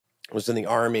was in the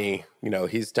army. You know,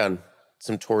 he's done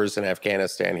some tours in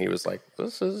Afghanistan. He was like,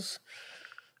 this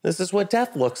is what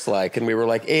death looks like. And we were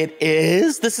like, it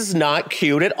is? This is not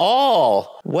cute at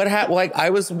all. What happened? Like, I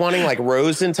was wanting like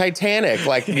Rose in Titanic,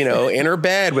 like, you know, in her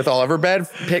bed with all of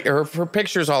her her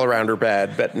pictures all around her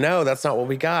bed. But no, that's not what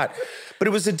we got. But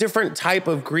it was a different type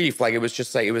of grief. Like, it was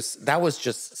just like, that was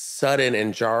just sudden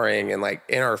and jarring and like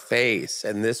in our face.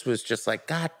 And this was just like,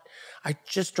 God, I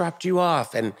just dropped you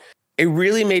off. And it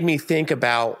really made me think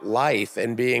about life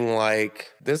and being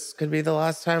like, this could be the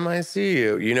last time I see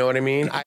you. You know what I mean?